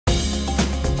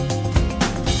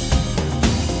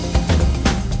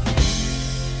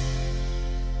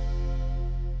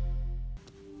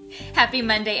Happy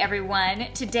Monday, everyone.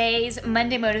 Today's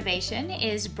Monday Motivation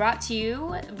is brought to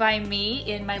you by me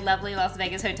in my lovely Las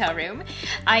Vegas hotel room.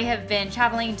 I have been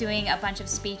traveling, doing a bunch of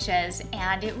speeches,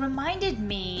 and it reminded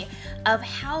me of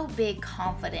how big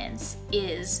confidence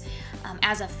is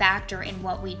as a factor in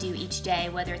what we do each day,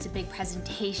 whether it's a big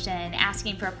presentation,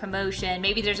 asking for a promotion,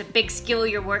 maybe there's a big skill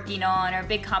you're working on or a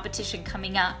big competition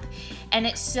coming up. And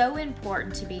it's so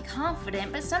important to be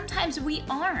confident, but sometimes we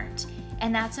aren't,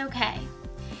 and that's okay.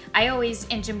 I always,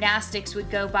 in gymnastics,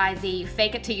 would go by the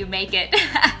fake it till you make it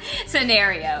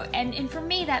scenario. And for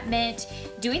me, that meant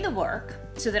doing the work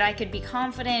so that I could be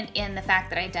confident in the fact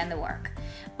that I'd done the work.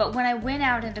 But when I went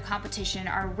out into competition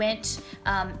or went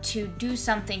to do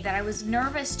something that I was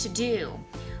nervous to do,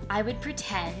 I would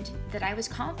pretend that I was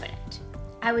confident.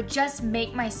 I would just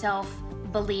make myself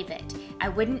believe it. I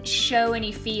wouldn't show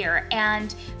any fear.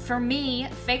 And for me,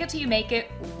 fake it till you make it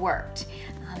worked.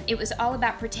 It was all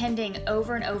about pretending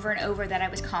over and over and over that I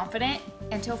was confident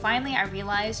until finally I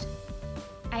realized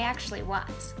I actually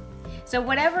was. So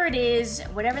whatever it is,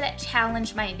 whatever that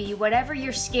challenge might be, whatever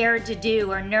you're scared to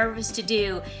do or nervous to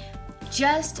do,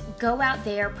 just go out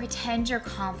there, pretend you're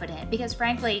confident, because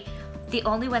frankly, the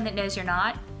only one that knows you're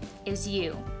not is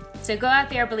you. So go out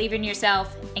there, believe in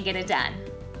yourself, and get it done.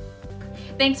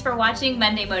 Thanks for watching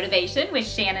Monday Motivation with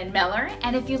Shannon Miller.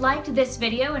 And if you liked this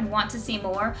video and want to see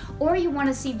more, or you want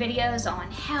to see videos on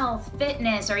health,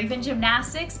 fitness, or even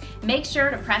gymnastics, make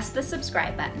sure to press the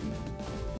subscribe button.